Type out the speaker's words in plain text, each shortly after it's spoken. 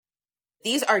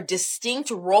These are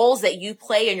distinct roles that you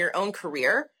play in your own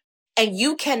career, and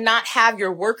you cannot have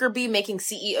your worker bee making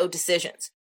CEO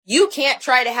decisions. You can't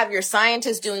try to have your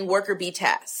scientist doing worker bee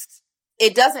tasks.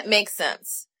 It doesn't make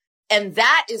sense. And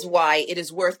that is why it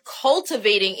is worth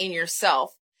cultivating in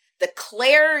yourself the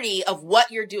clarity of what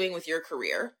you're doing with your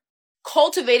career,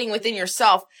 cultivating within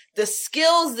yourself the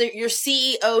skills that your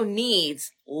CEO needs,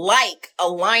 like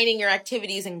aligning your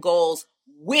activities and goals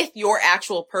with your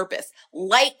actual purpose,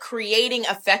 like creating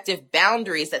effective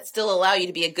boundaries that still allow you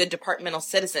to be a good departmental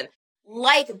citizen,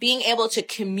 like being able to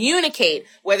communicate,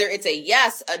 whether it's a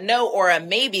yes, a no, or a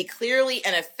maybe, clearly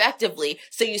and effectively,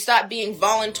 so you stop being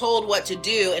voluntold what to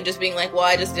do and just being like, well,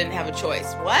 I just didn't have a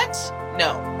choice. What?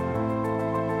 No.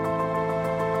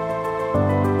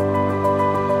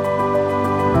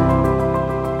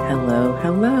 Hello,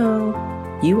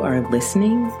 hello. You are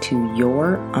listening to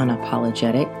Your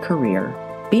Unapologetic Career.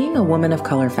 Being a woman of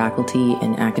color faculty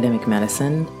in academic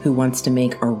medicine who wants to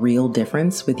make a real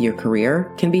difference with your career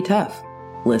can be tough.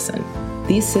 Listen,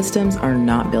 these systems are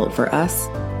not built for us,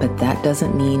 but that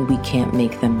doesn't mean we can't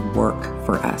make them work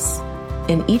for us.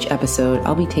 In each episode,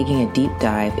 I'll be taking a deep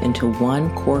dive into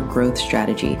one core growth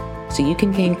strategy so you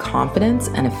can gain confidence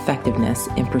and effectiveness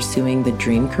in pursuing the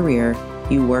dream career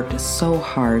you worked so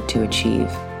hard to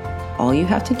achieve. All you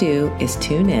have to do is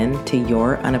tune in to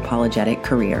Your Unapologetic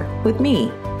Career with me,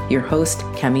 your host,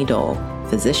 Kemi Dole,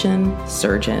 physician,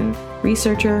 surgeon,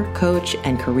 researcher, coach,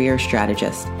 and career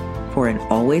strategist, for an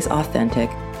always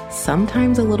authentic,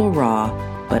 sometimes a little raw,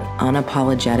 but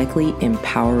unapologetically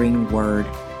empowering word.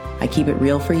 I keep it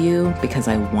real for you because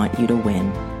I want you to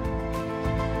win.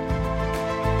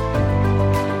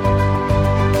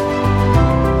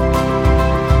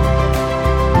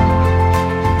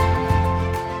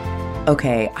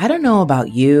 Okay, I don't know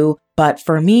about you, but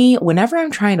for me, whenever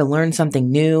I'm trying to learn something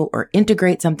new or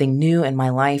integrate something new in my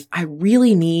life, I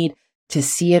really need to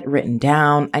see it written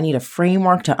down. I need a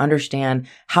framework to understand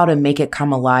how to make it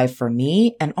come alive for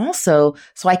me, and also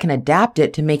so I can adapt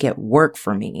it to make it work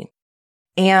for me.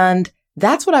 And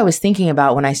that's what I was thinking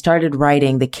about when I started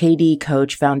writing the KD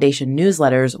Coach Foundation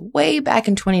newsletters way back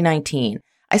in 2019.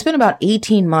 I spent about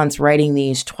 18 months writing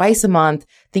these twice a month,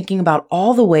 thinking about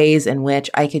all the ways in which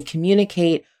I could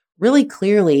communicate really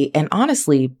clearly and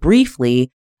honestly,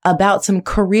 briefly, about some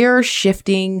career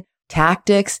shifting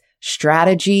tactics,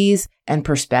 strategies, and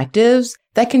perspectives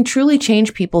that can truly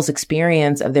change people's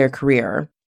experience of their career.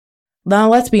 Now,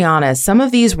 let's be honest, some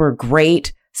of these were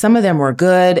great, some of them were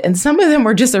good, and some of them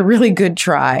were just a really good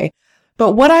try.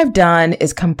 But what I've done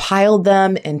is compiled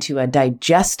them into a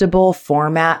digestible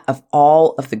format of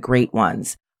all of the great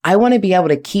ones. I want to be able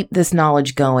to keep this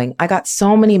knowledge going. I got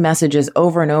so many messages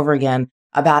over and over again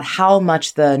about how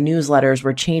much the newsletters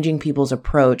were changing people's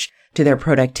approach to their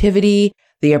productivity,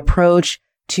 the approach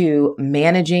to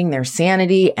managing their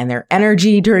sanity and their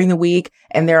energy during the week,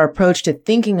 and their approach to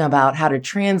thinking about how to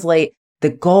translate the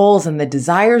goals and the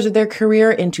desires of their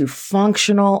career into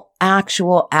functional,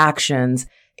 actual actions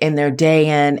in their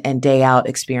day in and day out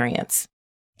experience.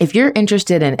 If you're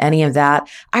interested in any of that,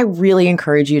 I really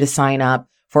encourage you to sign up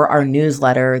for our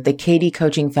newsletter, the KD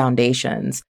Coaching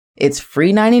Foundations. It's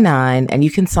free $99, and you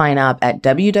can sign up at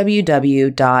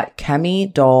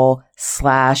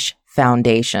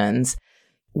www.kemidole.com/foundations.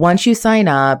 Once you sign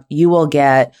up, you will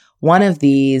get one of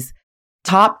these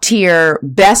top tier,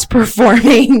 best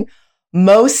performing,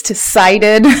 most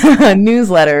cited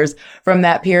newsletters from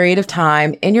that period of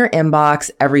time in your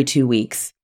inbox every 2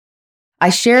 weeks. I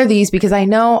share these because I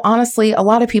know, honestly, a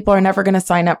lot of people are never going to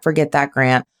sign up for Get That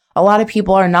Grant. A lot of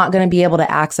people are not going to be able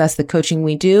to access the coaching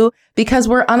we do because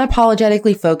we're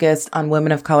unapologetically focused on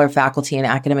women of color faculty in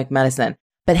academic medicine.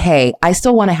 But hey, I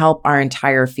still want to help our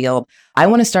entire field. I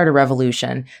want to start a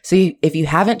revolution. So if you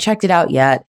haven't checked it out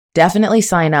yet, definitely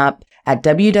sign up at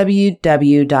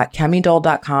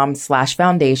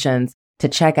www.kemidole.com/foundations to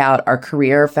check out our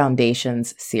Career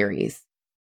Foundations series.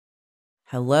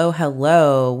 Hello,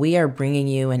 hello. We are bringing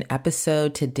you an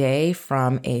episode today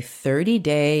from a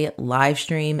 30-day live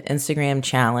stream Instagram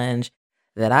challenge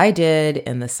that I did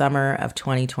in the summer of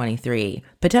 2023,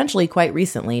 potentially quite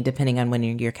recently, depending on when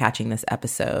you're catching this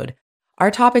episode. Our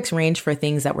topics range for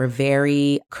things that were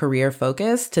very career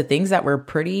focused to things that were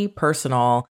pretty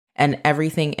personal and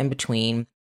everything in between.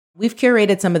 We've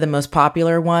curated some of the most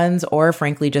popular ones, or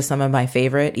frankly, just some of my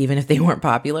favorite, even if they weren't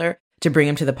popular, to bring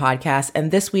them to the podcast. And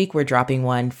this week, we're dropping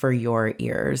one for your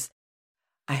ears.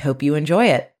 I hope you enjoy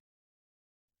it.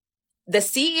 The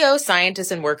CEO,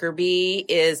 scientist, and worker bee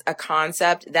is a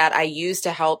concept that I use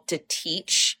to help to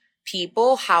teach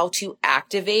people how to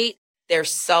activate their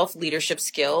self-leadership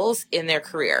skills in their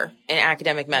career in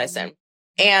academic medicine.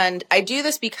 And I do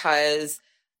this because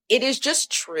it is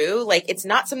just true. Like, it's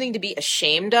not something to be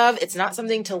ashamed of. It's not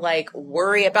something to like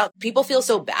worry about. People feel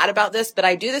so bad about this, but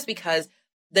I do this because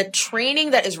the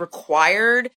training that is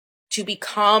required to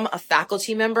become a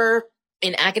faculty member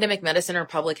in academic medicine or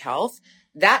public health,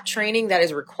 that training that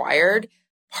is required,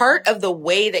 part of the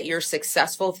way that you're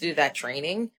successful through that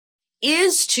training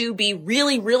is to be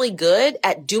really, really good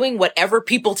at doing whatever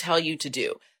people tell you to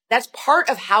do. That's part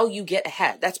of how you get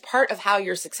ahead. That's part of how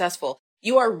you're successful.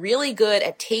 You are really good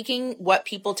at taking what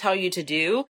people tell you to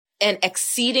do and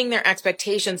exceeding their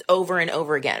expectations over and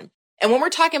over again. And when we're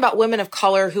talking about women of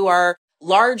color who are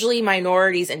largely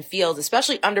minorities in fields,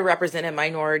 especially underrepresented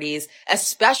minorities,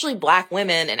 especially Black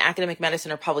women in academic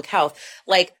medicine or public health,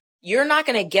 like, you're not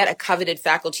going to get a coveted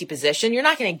faculty position. You're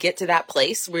not going to get to that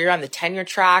place where you're on the tenure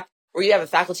track or you have a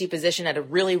faculty position at a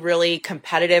really, really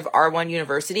competitive R1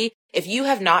 university if you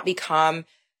have not become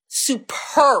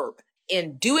superb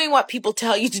in doing what people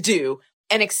tell you to do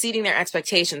and exceeding their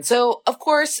expectations. So, of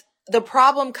course, the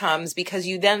problem comes because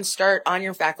you then start on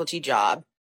your faculty job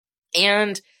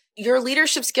and your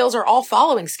leadership skills are all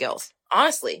following skills.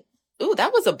 Honestly. Ooh,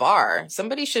 that was a bar.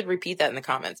 Somebody should repeat that in the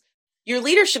comments. Your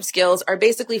leadership skills are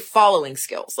basically following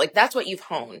skills. Like, that's what you've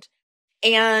honed.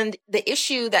 And the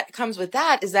issue that comes with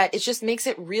that is that it just makes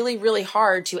it really, really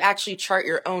hard to actually chart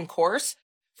your own course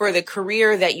for the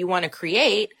career that you want to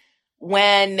create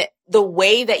when the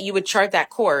way that you would chart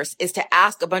that course is to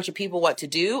ask a bunch of people what to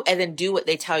do and then do what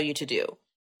they tell you to do.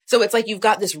 So it's like you've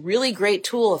got this really great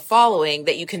tool of following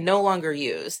that you can no longer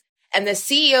use. And the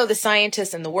CEO, the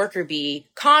scientist, and the worker bee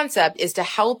concept is to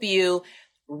help you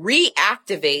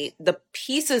reactivate the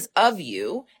pieces of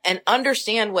you and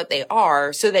understand what they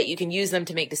are so that you can use them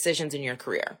to make decisions in your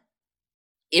career.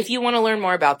 If you want to learn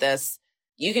more about this,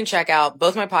 you can check out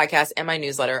both my podcasts and my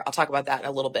newsletter. I'll talk about that in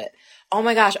a little bit. Oh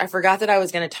my gosh, I forgot that I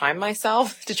was going to time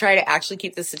myself to try to actually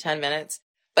keep this to 10 minutes,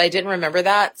 but I didn't remember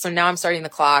that. So now I'm starting the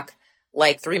clock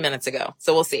like 3 minutes ago.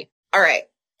 So we'll see. All right.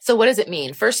 So what does it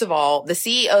mean? First of all, the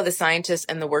CEO, the scientist,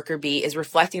 and the worker bee is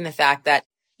reflecting the fact that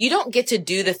you don't get to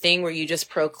do the thing where you just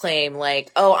proclaim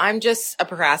like, oh, I'm just a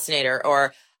procrastinator,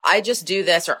 or I just do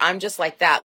this, or I'm just like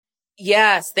that.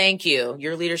 Yes, thank you.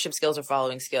 Your leadership skills are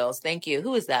following skills. Thank you.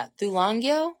 Who is that?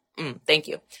 Thulangyo? Thank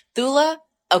you. Thula?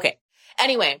 Okay.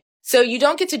 Anyway, so you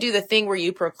don't get to do the thing where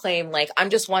you proclaim like, I'm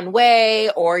just one way,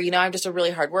 or, I'm just a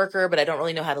really hard worker, but I don't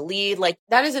really know how to lead. Like,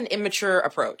 that is an immature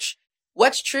approach.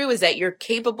 What's true is that you're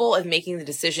capable of making the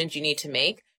decisions you need to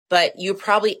make, but you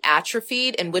probably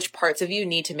atrophied in which parts of you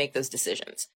need to make those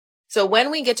decisions. So when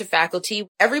we get to faculty,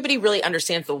 everybody really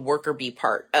understands the worker bee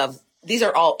part of these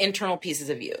are all internal pieces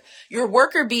of you. Your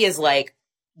worker bee is like,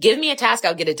 give me a task,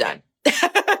 I'll get it done.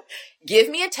 Give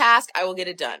me a task, I will get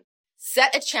it done.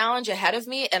 Set a challenge ahead of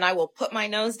me and I will put my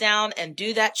nose down and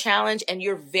do that challenge. And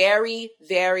you're very,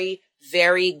 very,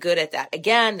 very good at that.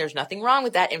 Again, there's nothing wrong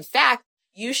with that. In fact,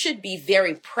 you should be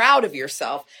very proud of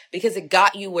yourself because it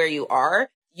got you where you are.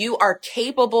 You are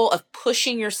capable of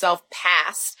pushing yourself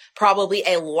past probably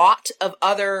a lot of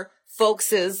other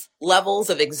folks' levels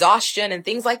of exhaustion and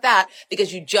things like that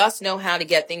because you just know how to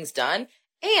get things done.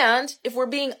 And if we're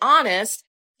being honest,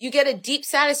 you get a deep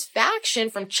satisfaction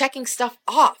from checking stuff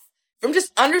off, from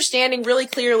just understanding really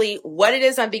clearly what it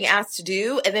is I'm being asked to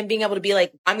do and then being able to be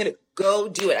like, I'm going to go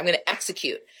do it. I'm going to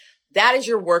execute. That is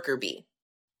your worker bee.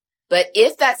 But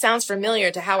if that sounds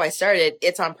familiar to how I started,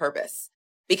 it's on purpose.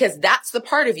 Because that's the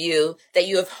part of you that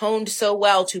you have honed so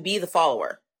well to be the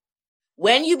follower.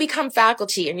 When you become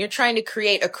faculty and you're trying to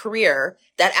create a career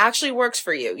that actually works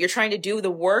for you, you're trying to do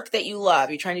the work that you love,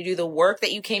 you're trying to do the work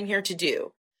that you came here to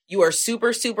do, you are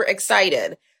super, super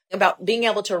excited about being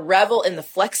able to revel in the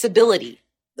flexibility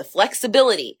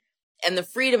and the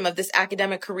freedom of this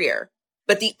academic career.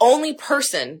 But the only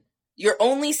person, your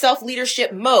only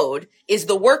self-leadership mode is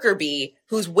the worker bee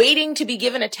who's waiting to be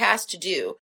given a task to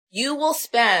do. You will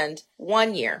spend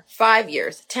 1 year, 5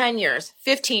 years, 10 years,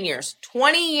 15 years,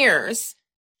 20 years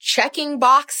checking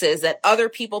boxes that other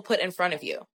people put in front of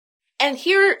you. And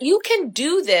here you can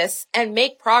do this and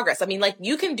make progress. I mean, like,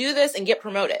 you can do this and get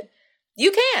promoted.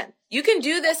 You can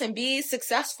do this and be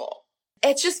successful.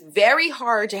 It's just very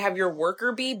hard to have your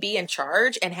worker bee be in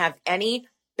charge and have any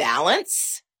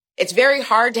balance. It's very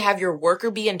hard to have your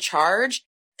worker be in charge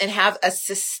and have a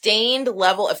sustained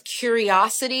level of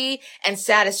curiosity and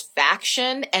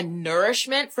satisfaction and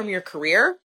nourishment from your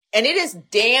career. And it is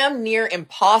damn near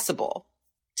impossible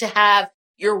to have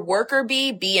your worker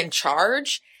bee be in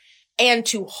charge and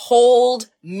to hold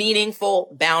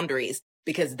meaningful boundaries,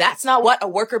 because that's not what a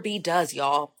worker bee does,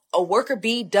 y'all. A worker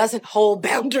bee doesn't hold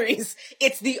boundaries.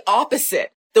 It's the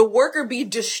opposite. The worker bee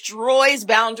destroys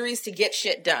boundaries to get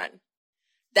shit done.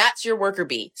 That's your worker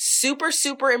bee. Super,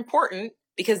 super important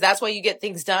because that's why you get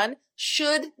things done.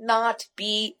 Should not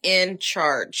be in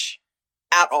charge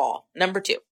at all. Number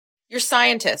 2, your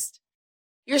scientist.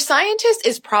 Your scientist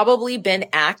has probably been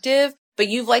active, but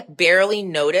you've like barely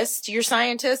noticed your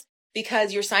scientist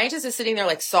because your scientist is sitting there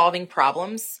like solving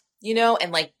problems,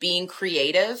 and like being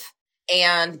creative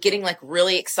and getting like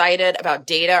really excited about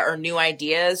data or new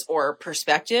ideas or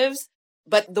perspectives.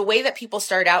 But the way that people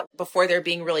start out before they're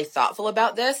being really thoughtful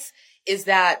about this is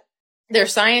that their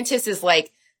scientist is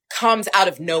like, comes out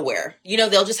of nowhere.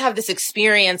 They'll just have this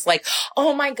experience like,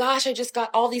 oh my gosh, I just got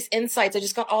all these insights. I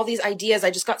just got all these ideas. I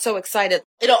just got so excited.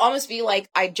 It'll almost be like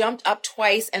I jumped up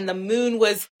twice and the moon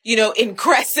was, in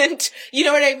crescent. You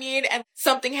know what I mean? And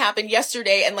something happened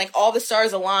yesterday and like all the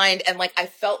stars aligned and like I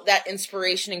felt that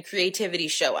inspiration and creativity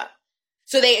show up.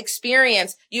 So you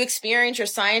experience your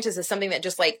scientist as something that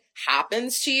just like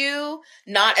happens to you,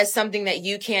 not as something that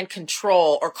you can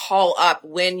control or call up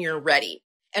when you're ready.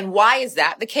 And why is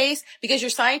that the case? Because your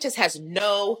scientist has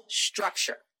no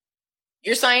structure.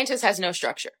 Your scientist has no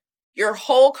structure. Your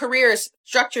whole career is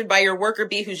structured by your worker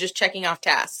bee who's just checking off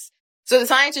tasks. So the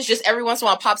scientist just every once in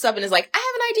a while pops up and is like, I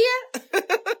have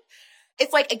an idea.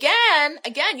 It's like,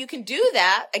 again, you can do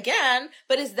that again,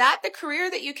 but is that the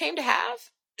career that you came to have?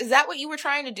 Is that what you were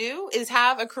trying to do? Is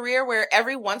have a career where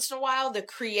every once in a while the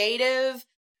creative,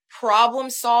 problem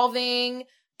solving,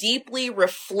 deeply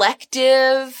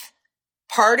reflective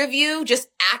part of you just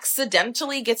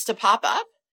accidentally gets to pop up?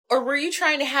 Or were you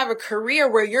trying to have a career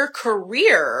where your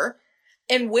career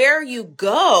and where you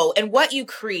go and what you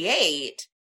create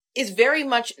is very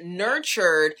much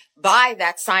nurtured by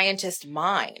that scientist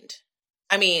mind?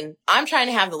 I mean, I'm trying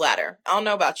to have the latter. I don't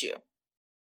know about you.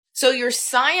 So your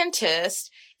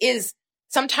scientist is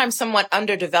sometimes somewhat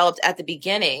underdeveloped at the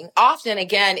beginning. Often,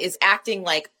 again, is acting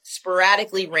like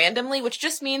sporadically, randomly, which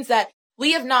just means that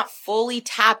we have not fully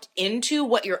tapped into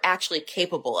what you're actually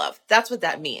capable of. That's what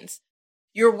that means.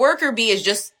 Your worker bee is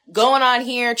just going on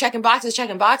here, checking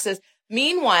boxes.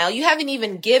 Meanwhile, you haven't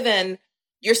even given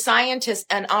your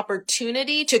scientist an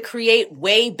opportunity to create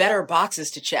way better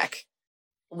boxes to check,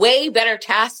 way better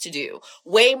tasks to do,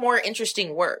 way more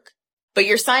interesting work. But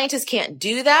your scientist can't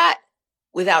do that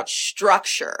without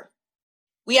structure.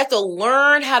 We have to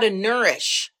learn how to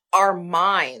nourish our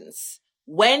minds.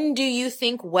 When do you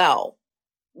think well?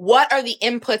 What are the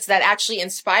inputs that actually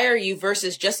inspire you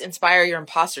versus just inspire your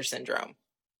imposter syndrome?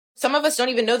 Some of us don't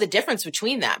even know the difference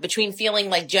between that, between feeling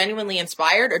like genuinely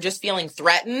inspired or just feeling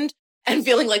threatened and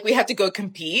feeling like we have to go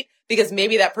compete because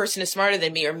maybe that person is smarter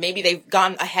than me or maybe they've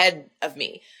gone ahead of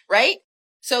me, right?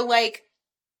 So like,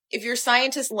 if your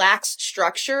scientist lacks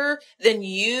structure, then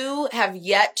you have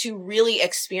yet to really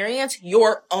experience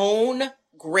your own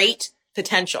great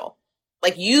potential.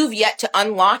 Like you've yet to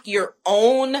unlock your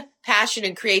own passion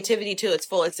and creativity to its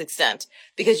fullest extent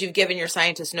because you've given your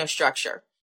scientist no structure.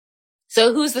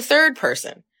 So who's the third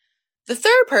person? The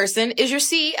third person is your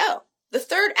CEO. The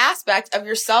third aspect of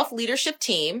your self-leadership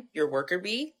team, your worker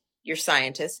bee, your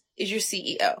scientist, is your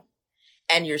CEO.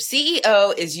 And your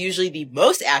CEO is usually the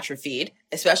most atrophied,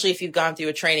 especially if you've gone through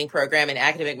a training program in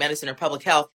academic medicine or public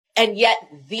health, and yet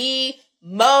the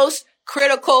most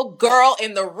critical girl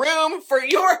in the room for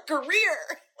your career.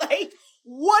 Like,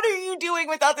 what are you doing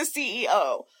without the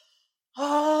CEO?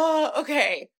 Oh,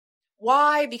 okay.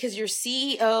 Why? Because your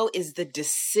CEO is the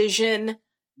decision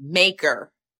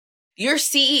maker. Your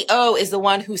CEO is the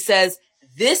one who says,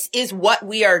 this is what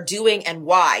we are doing and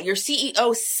why. Your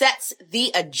CEO sets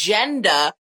the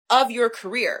agenda of your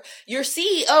career. Your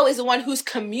CEO is the one who's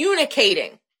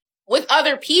communicating with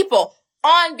other people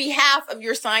on behalf of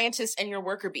your scientist and your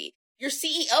worker bee. Your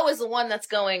CEO is the one that's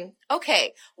going,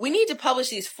 okay, we need to publish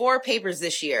these 4 papers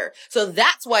this year. So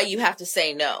that's why you have to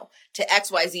say no to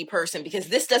XYZ person because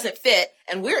this doesn't fit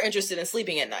and we're interested in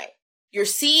sleeping at night. Your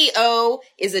CEO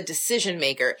is a decision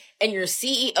maker and your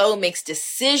CEO makes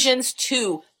decisions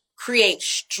to create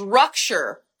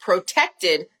structure,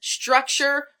 protected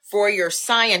structure for your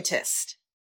scientist.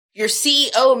 Your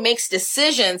CEO makes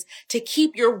decisions to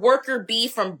keep your worker bee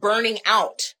from burning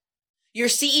out. Your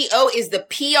CEO is the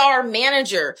PR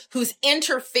manager who's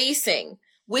interfacing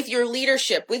with your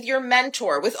leadership, with your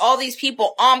mentor, with all these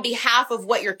people on behalf of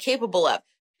what you're capable of.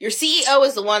 Your CEO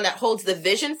is the one that holds the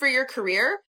vision for your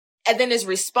career and then is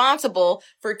responsible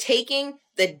for taking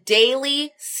the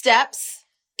daily steps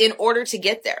in order to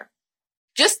get there.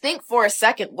 Just think for a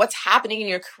second what's happening in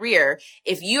your career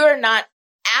if you're not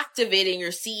activating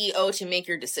your CEO to make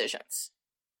your decisions.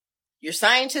 Your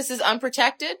scientist is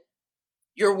unprotected.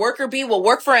 Your worker bee will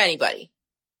work for anybody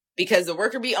because the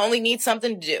worker bee only needs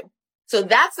something to do. So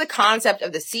that's the concept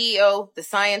of the CEO, the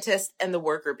scientist, and the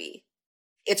worker bee.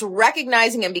 It's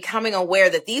recognizing and becoming aware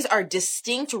that these are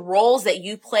distinct roles that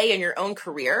you play in your own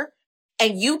career,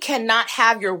 and you cannot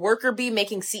have your worker bee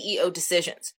making CEO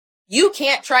decisions. You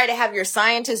can't try to have your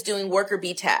scientist doing worker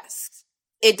bee tasks.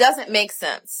 It doesn't make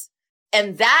sense.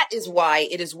 And that is why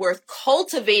it is worth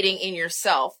cultivating in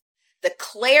yourself the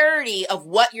clarity of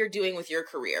what you're doing with your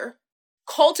career,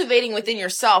 cultivating within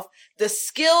yourself the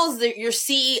skills that your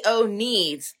CEO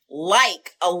needs,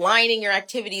 like aligning your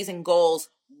activities and goals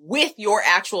with your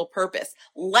actual purpose,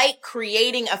 like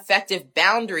creating effective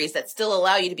boundaries that still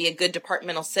allow you to be a good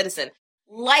departmental citizen,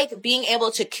 like being able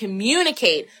to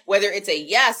communicate whether it's a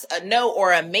yes, a no,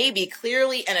 or a maybe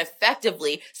clearly and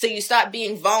effectively, so you stop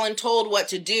being voluntold what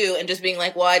to do and just being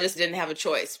like, well, I just didn't have a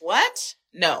choice. What?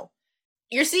 No.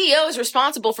 Your CEO is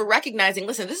responsible for recognizing,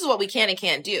 listen, this is what we can and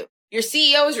can't do. Your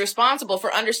CEO is responsible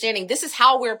for understanding this is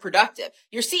how we're productive.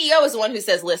 Your CEO is the one who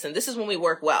says, listen, this is when we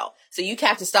work well, so you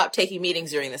have to stop taking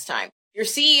meetings during this time. Your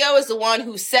CEO is the one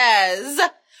who says,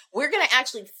 we're going to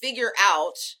actually figure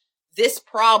out this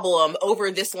problem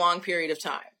over this long period of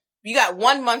time. You got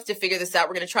 1 month to figure this out.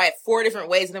 We're going to try it 4 different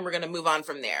ways, and then we're going to move on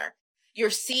from there. Your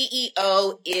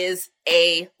CEO is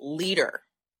a leader.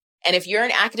 And if you're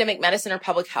in academic medicine or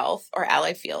public health or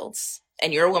allied fields,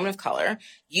 and you're a woman of color,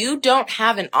 you don't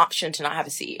have an option to not have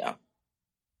a CEO.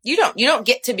 You don't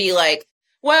get to be like,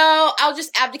 well, I'll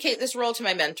just abdicate this role to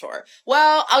my mentor.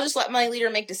 Well, I'll just let my leader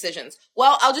make decisions.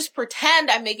 Well, I'll just pretend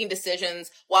I'm making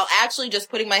decisions while actually just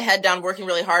putting my head down, working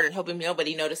really hard and hoping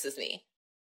nobody notices me.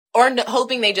 Or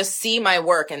hoping they just see my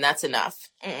work and that's enough.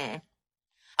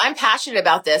 I'm passionate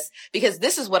about this because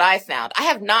this is what I found. I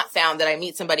have not found that I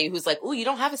meet somebody who's like, ooh, you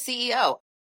don't have a CEO.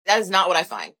 That is not what I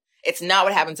find. It's not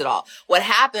what happens at all. What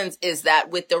happens is that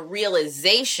with the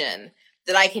realization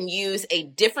that I can use a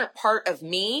different part of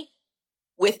me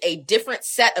with a different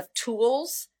set of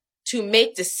tools to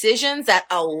make decisions that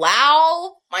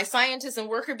allow my scientist and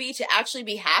worker bee to actually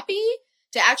be happy,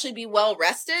 to actually be well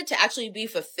rested, to actually be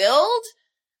fulfilled.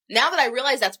 Now that I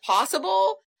realize that's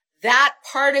possible, that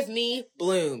part of me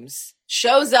blooms,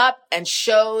 shows up and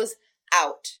shows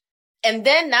out. And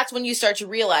then that's when you start to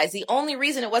realize the only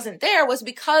reason it wasn't there was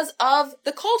because of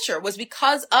the culture, was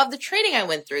because of the training I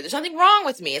went through. There's nothing wrong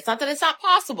with me. It's not that it's not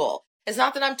possible. It's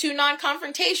not that I'm too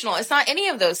non-confrontational. It's not any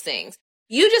of those things.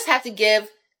 You just have to give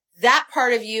that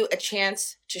part of you a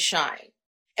chance to shine.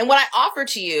 And what I offer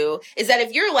to you is that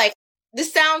if you're like,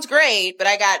 this sounds great, but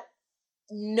I got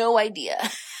no idea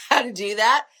how to do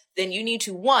that, then you need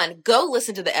to, one, go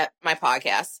listen to my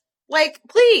podcast. Like,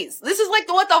 please, this is like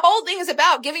what the whole thing is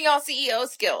about, giving y'all CEO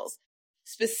skills.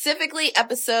 Specifically,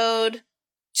 episode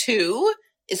 2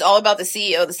 is all about the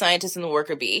CEO, the scientist, and the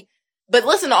worker bee. But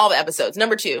listen to all the episodes.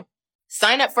 Number 2,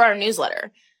 sign up for our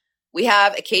newsletter. We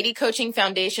have a Katie Coaching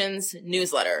Foundation's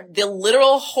newsletter. The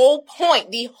whole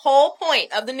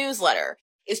point of the newsletter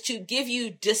is to give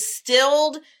you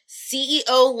distilled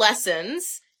CEO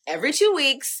lessons every 2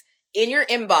 weeks in your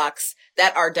inbox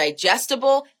that are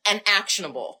digestible and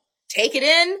actionable. Take it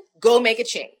in, go make a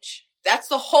change. That's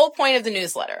the whole point of the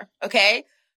newsletter. Okay.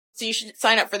 So you should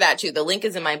sign up for that too. The link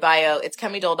is in my bio. It's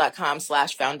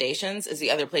kemmydole.com/foundations is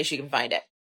the other place you can find it.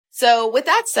 So with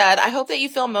that said, I hope that you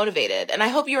feel motivated. And I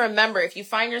hope you remember, if you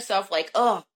find yourself like,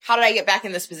 oh, how did I get back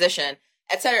in this position,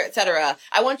 et cetera,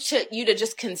 I want you to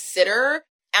just consider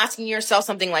asking yourself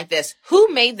something like this. Who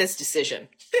made this decision?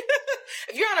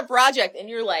 If you're on a project and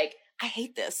you're like, I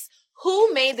hate this.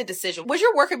 Who made the decision? Was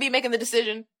your worker bee making the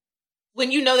decision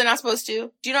when you know they're not supposed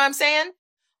to? Do you know what I'm saying?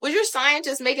 Was your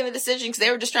scientist making the decision because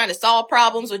they were just trying to solve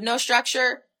problems with no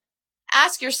structure?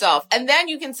 Ask yourself. And then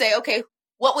you can say, okay,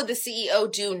 what would the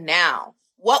CEO do now?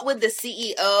 What would the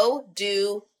CEO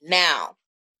do now?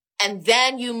 And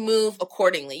then you move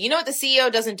accordingly. You know what the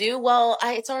CEO doesn't do? Well,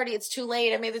 it's too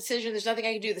late. I made the decision. There's nothing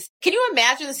I can do. Can you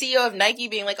imagine the CEO of Nike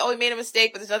being like, oh, we made a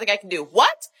mistake, but there's nothing I can do?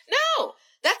 What? No,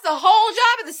 that's the whole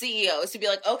job of the CEO, is to be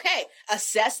like, okay,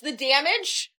 assess the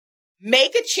damage,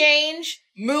 make a change,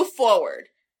 move forward,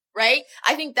 right?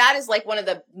 I think that is like one of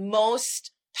the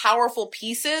most powerful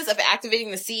pieces of activating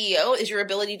the CEO is your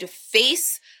ability to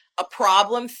face a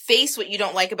problem, face what you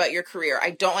don't like about your career. I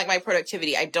don't like my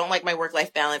productivity. I don't like my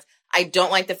work-life balance. I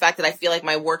don't like the fact that I feel like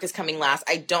my work is coming last.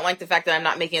 I don't like the fact that I'm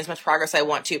not making as much progress I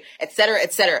want to, et cetera,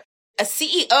 et cetera. A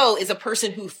CEO is a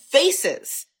person who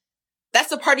faces. That's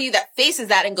the part of you that faces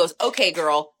that and goes, okay,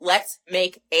 girl, let's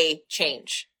make a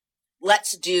change.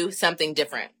 Let's do something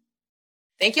different.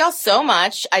 Thank y'all so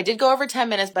much. I did go over 10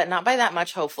 minutes, but not by that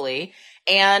much, hopefully.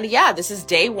 And yeah, this is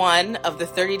day 1 of the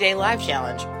 30-day live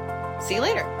challenge. See you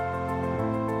later.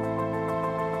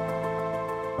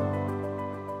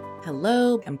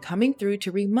 Hello, I'm coming through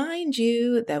to remind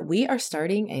you that we are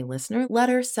starting a listener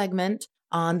letter segment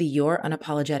on the Your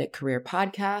Unapologetic Career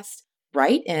podcast.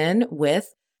 Write in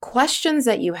with questions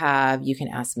that you have. You can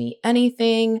ask me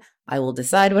anything. I will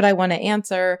decide what I want to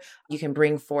answer. You can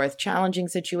bring forth challenging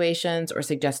situations or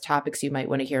suggest topics you might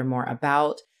want to hear more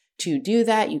about. To do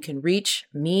that, you can reach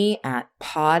me at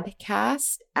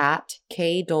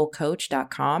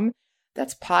podcast@kdollcoach.com.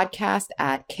 That's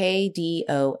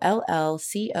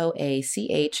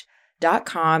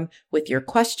podcast@kdollcoach.com with your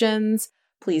questions.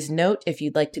 Please note if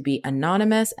you'd like to be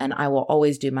anonymous, and I will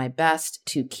always do my best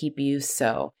to keep you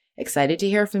so. Excited to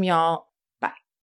hear from y'all.